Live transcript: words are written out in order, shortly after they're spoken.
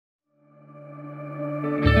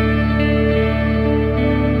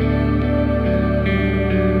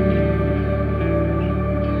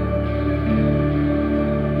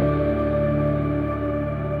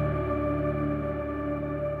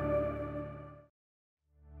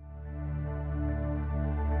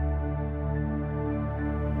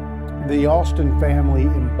The Alston family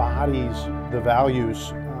embodies the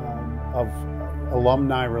values of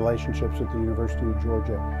alumni relationships at the University of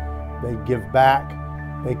Georgia. They give back,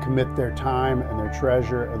 they commit their time and their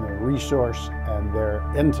treasure and their resource and their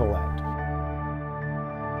intellect.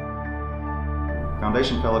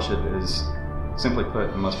 Foundation Fellowship is, simply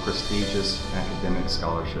put, the most prestigious academic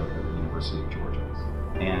scholarship at the University of Georgia.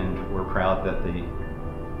 And we're proud that the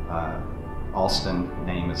Alston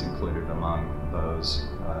name is included among those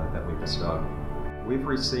that we bestow. We've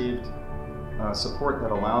received support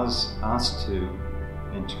that allows us to,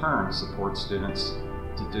 in turn, support students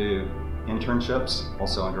to do internships,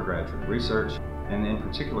 also undergraduate research, and in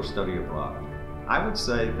particular study abroad. I would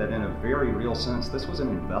say that in a very real sense, this was an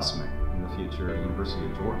investment in the future of the University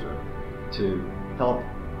of Georgia to help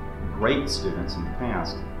great students in the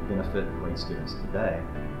past benefit great students today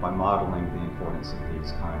by modeling the importance of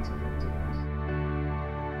these kinds of activities.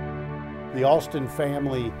 The Alston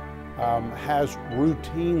family has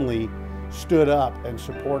routinely stood up and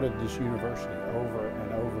supported this university over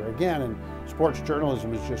and over again, and sports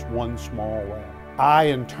journalism is just one small way. I,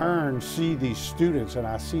 in turn, see these students and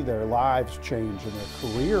I see their lives change and their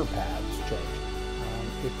career paths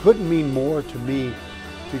change. It couldn't mean more to me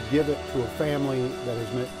to give it to a family that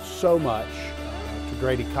has meant so much to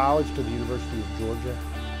Grady College, to the University of Georgia.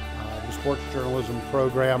 The sports journalism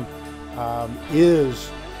program is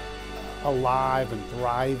alive and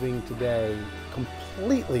thriving today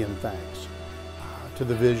completely in thanks to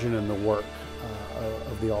the vision and the work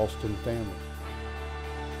of the Alston family.